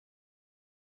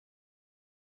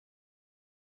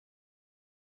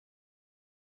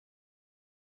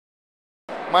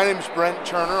My name is Brent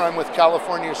Turner. I'm with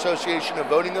California Association of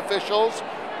Voting Officials.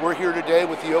 We're here today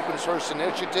with the Open Source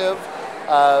Initiative,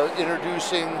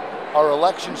 introducing our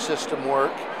election system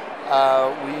work.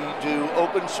 We do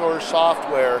open source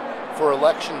software for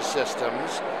election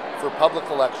systems, for public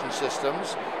election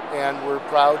systems, and we're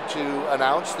proud to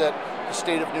announce that the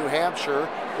state of New Hampshire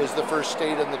is the first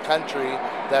state in the country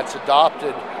that's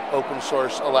adopted open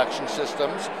source election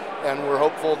systems, and we're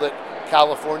hopeful that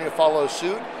California follows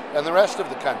suit and the rest of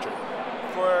the country.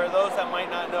 For those that might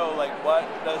not know, like, what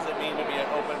does it mean to be an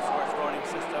open source voting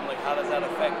system? Like, how does that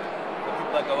affect the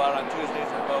people that go out on Tuesdays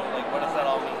and vote? Like, what does that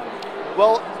all mean?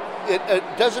 Well, it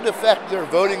doesn't affect their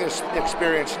voting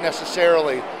experience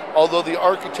necessarily, although the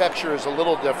architecture is a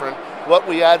little different. What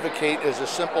we advocate is a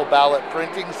simple ballot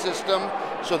printing system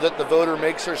so that the voter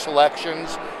makes their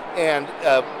selections and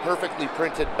a perfectly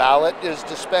printed ballot is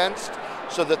dispensed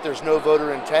so that there's no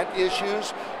voter intent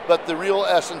issues. But the real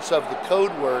essence of the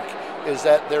code work is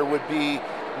that there would be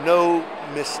no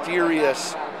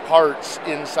mysterious parts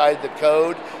inside the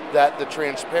code, that the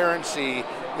transparency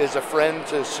is a friend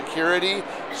to security,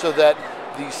 so that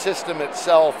the system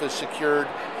itself is secured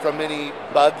from any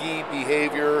buggy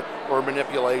behavior or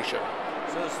manipulation.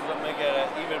 So this is what make it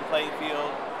an even playing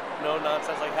field, no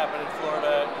nonsense like happened in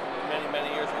Florida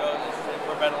many years ago. This is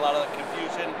prevent a lot of the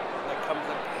confusion that comes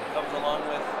along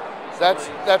with.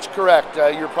 That's correct.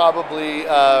 You're probably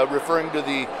referring to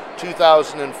the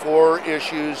 2004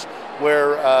 issues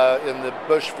where in the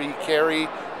Bush v. Kerry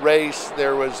race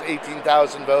there was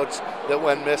 18,000 votes that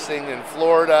went missing in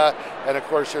Florida, and of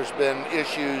course there's been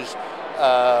issues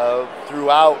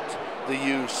throughout the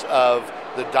use of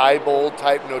the Diebold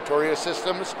type notorious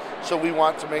systems. So we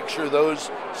want to make sure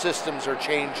those systems are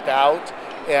changed out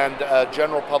and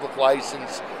general public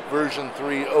license version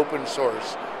 3 open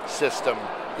source system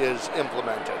is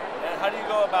implemented. And how do you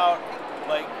go about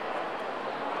like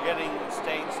getting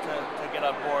states to get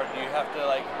on board? Do you have to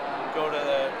like go to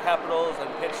the capitals and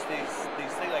pitch these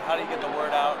things? Like, how do you get the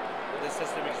word out that this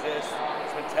system exists,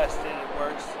 it's been tested, it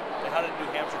works? And how did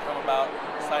New Hampshire come about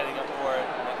signing up for it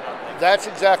and that kind of thing? That's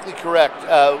exactly correct.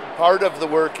 Part of the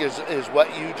work is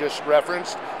what you just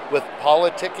referenced with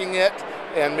politicking it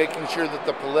and making sure that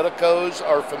the politicos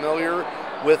are familiar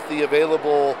with the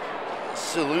available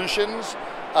solutions.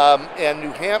 And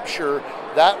New Hampshire,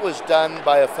 that was done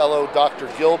by a fellow, Dr.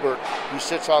 Gilbert, who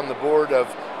sits on the board of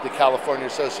the California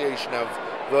Association of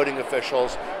Voting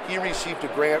Officials. He received a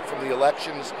grant from the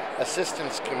Elections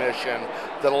Assistance Commission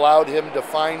that allowed him to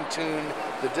fine-tune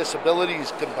the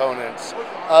disabilities components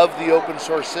of the open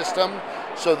source system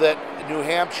so that New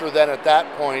Hampshire then at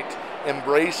that point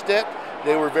embraced it.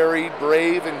 They were very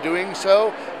brave in doing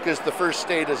so because the first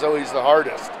state is always the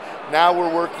hardest. Now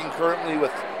we're working currently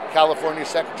with California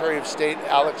Secretary of State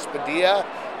Alex Padilla,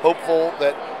 hopeful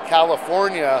that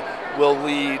California will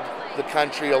lead the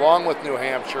country along with New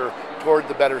Hampshire toward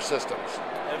the better systems.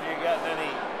 Have you gotten any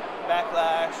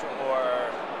backlash or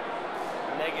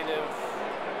negative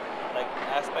like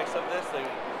aspects of this? Like,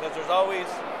 because there's always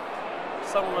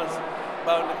someone's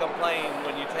bound to complain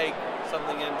when you take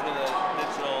something into the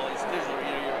digital. It's digital.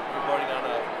 You're voting on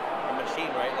a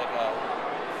machine, right? Like a.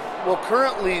 Well,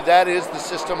 currently that is the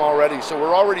system already. So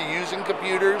we're already using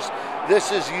computers.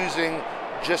 This is using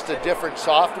just a different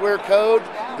software code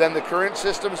than the current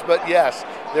systems. But yes,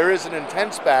 there is an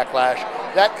intense backlash.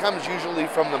 That comes usually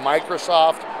from the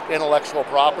Microsoft intellectual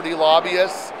property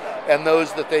lobbyists and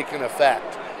those that they can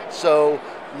affect. So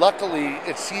luckily,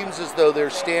 it seems as though they're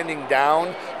standing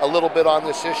down a little bit on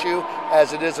this issue,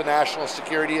 as it is a national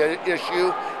security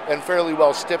issue and fairly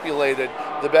well stipulated.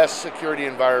 The best security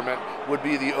environment would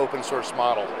be the open source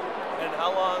model. And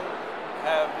how long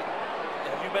have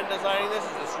you been designing this?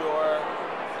 Is this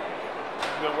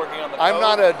you've been working on the code? I'm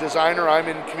not a designer, I'm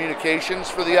in communications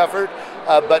for the effort,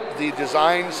 but the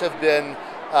designs have been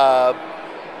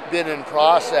in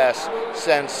process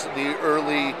since the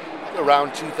early,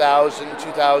 around 2000,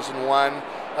 2001.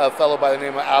 A fellow by the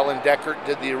name of Alan Deckert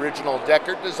did the original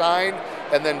Deckert design,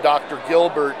 and then Dr.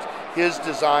 Gilbert, his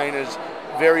design is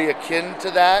very akin to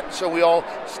that, so we all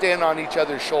stand on each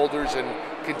other's shoulders and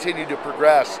continue to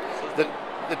progress.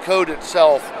 The code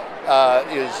itself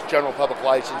is General Public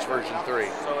License version 3.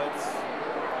 So it's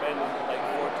been like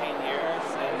 14 years?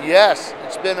 Yes,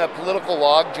 it's been a political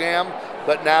logjam,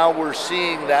 but now we're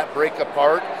seeing that break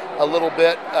apart a little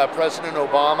bit. President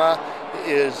Obama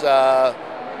is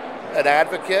an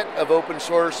advocate of open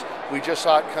source. We just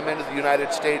saw it come into the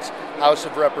United States House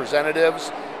of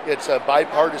Representatives. It's a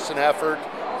bipartisan effort.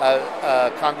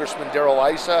 Congressman Darrell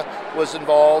Issa was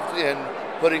involved in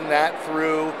putting that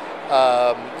through.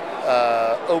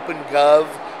 OpenGov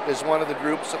is one of the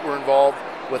groups that were involved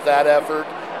with that effort.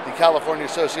 the California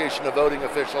Association of Voting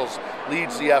Officials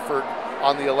leads the effort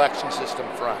on the election system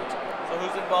front. So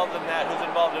who's involved in that? Who's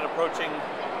involved in approaching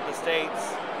the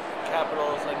states,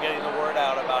 capitals, and getting the word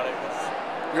out about it?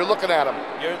 You're looking at them.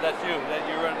 That's you.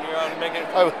 You're on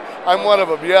MakerCon. I'm one of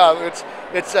them. Yeah,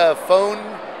 it's phone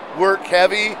work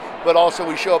heavy, but also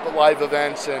we show up at live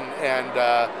events, and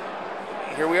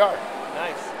here we are.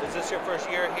 Nice. Is this your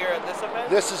first year here at this event?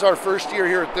 This is our first year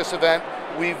here at this event.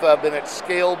 We've been at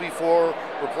Scale before.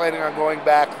 We're planning on going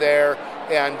back there,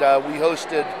 and we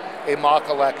hosted a mock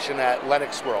election at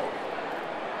Lenox World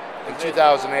in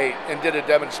 2008 and did a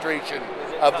demonstration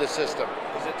of the system.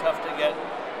 Is it tough to get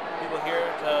people here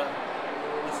to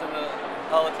listen to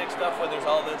politics stuff where there's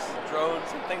all this drones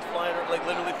and things flying, like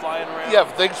literally flying around? Yeah,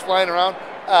 things flying around.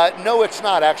 No, it's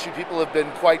not. Actually, people have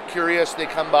been quite curious. They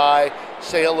come by,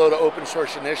 say hello to Open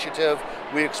Source Initiative.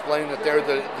 We explain that they're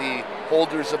the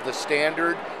holders of the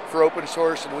standard for open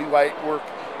source, and we work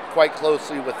quite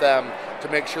closely with them to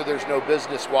make sure there's no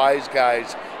business wise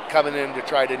guys coming in to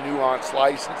try to nuance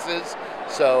licenses.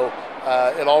 So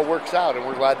it all works out, and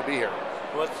we're glad to be here.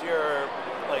 What's your,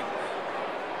 like,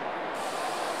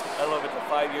 I don't know if it's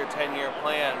a 5-year, 10-year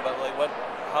plan, but like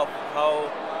how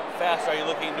fast are you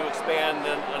looking to expand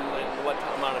and what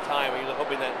amount of time? Are you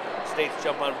hoping that states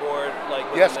jump on board? Like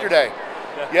yesterday.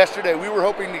 Yesterday, we were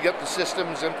hoping to get the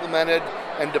systems implemented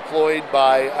and deployed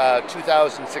by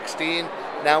 2016.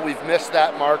 Now we've missed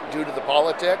that mark due to the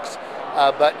politics.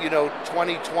 But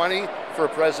 2020 for a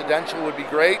presidential would be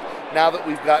great. Now that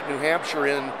we've got New Hampshire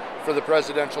in for the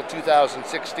presidential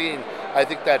 2016, I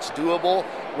think that's doable.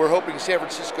 We're hoping San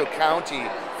Francisco County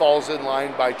falls in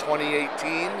line by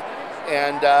 2018,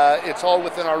 and it's all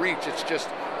within our reach. It's just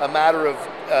a matter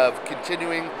of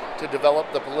continuing to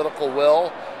develop the political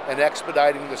will and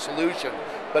expediting the solution.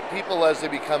 But people, as they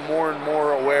become more and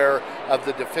more aware of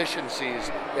the deficiencies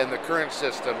in the current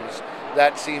systems,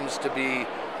 that seems to be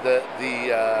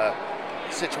the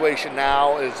situation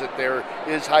now, is that there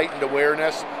is heightened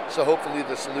awareness, so hopefully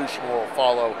the solution will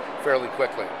follow fairly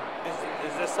quickly.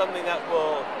 Is this something that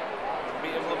will be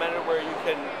implemented where you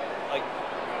can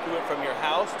do it from your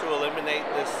house to eliminate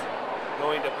this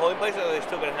going to polling places, or are they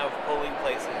still going to have polling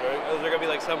places? Or is there going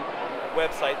to be some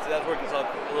websites that's working on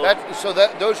a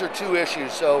little? Those are two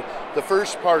issues. So the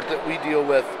first part that we deal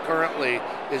with currently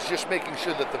is just making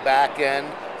sure that the back end,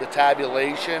 the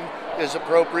tabulation, is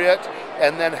appropriate,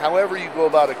 and then however you go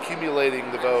about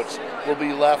accumulating the votes will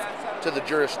be left to the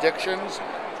jurisdictions.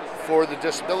 For the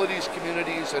disabilities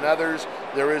communities and others,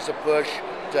 there is a push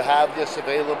to have this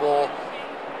available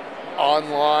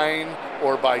online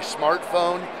or by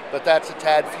smartphone, but that's a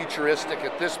tad futuristic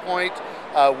at this point.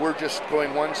 We're just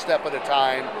going one step at a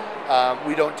time.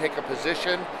 We don't take a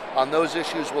position on those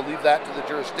issues. We'll leave that to the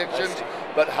jurisdictions,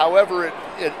 but however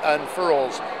it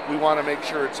unfurls, we want to make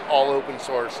sure it's all open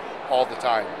source all the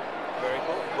time. Very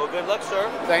cool. Well, good luck, sir.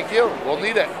 Thank you. We'll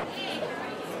need it.